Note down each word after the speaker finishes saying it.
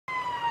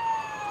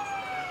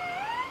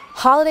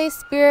Holiday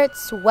spirit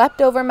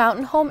swept over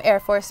Mountain Home Air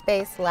Force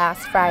Base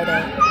last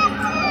Friday.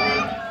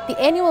 The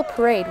annual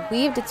parade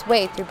weaved its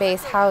way through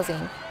base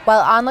housing, while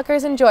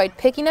onlookers enjoyed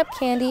picking up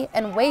candy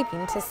and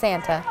waving to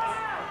Santa.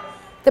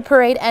 The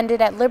parade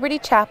ended at Liberty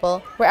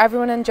Chapel, where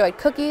everyone enjoyed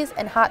cookies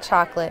and hot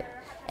chocolate,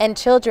 and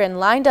children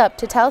lined up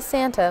to tell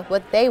Santa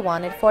what they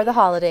wanted for the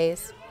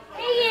holidays.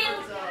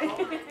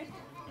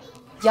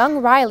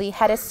 Young Riley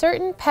had a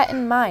certain pet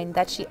in mind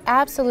that she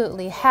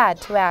absolutely had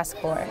to ask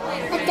for.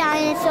 A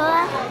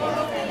dinosaur.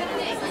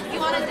 You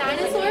want a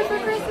dinosaur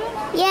for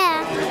Christmas?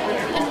 Yeah.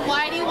 And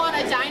why do you want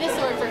a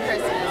dinosaur for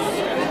Christmas?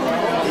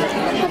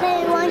 Because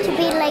I want to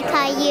be like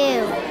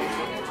Caillou.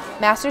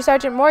 Master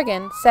Sergeant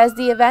Morgan says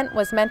the event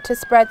was meant to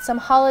spread some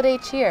holiday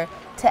cheer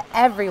to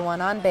everyone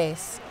on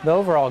base. The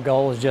overall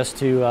goal is just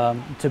to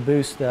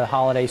boost the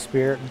holiday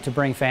spirit, to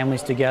bring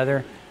families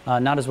together,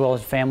 not as well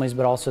as families,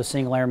 but also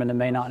single airmen that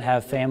may not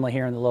have family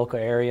here in the local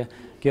area,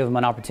 give them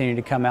an opportunity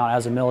to come out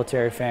as a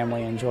military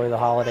family and enjoy the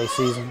holiday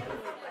season.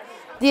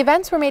 The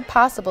events were made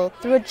possible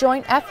through a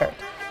joint effort.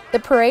 The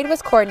parade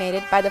was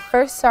coordinated by the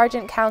 1st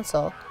Sergeant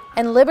Council,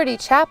 and Liberty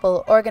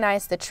Chapel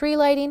organized the tree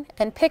lighting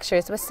and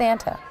pictures with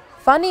Santa.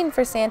 Funding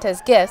for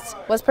Santa's gifts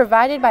was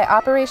provided by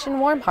Operation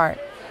Warm Heart,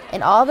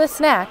 and all the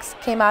snacks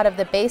came out of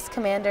the base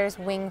commander's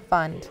wing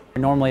fund.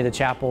 Normally the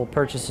chapel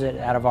purchases it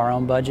out of our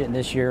own budget, and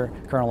this year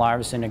Colonel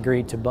Iverson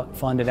agreed to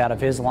fund it out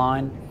of his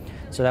line,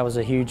 so that was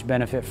a huge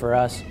benefit for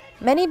us.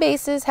 Many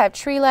bases have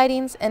tree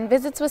lightings and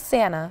visits with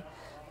Santa,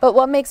 but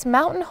what makes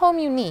Mountain Home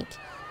unique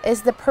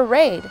is the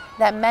parade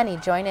that many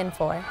join in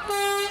for.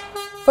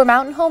 For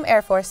Mountain Home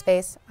Air Force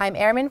Base, I'm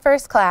Airman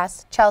First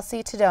Class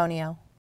Chelsie Taddonio.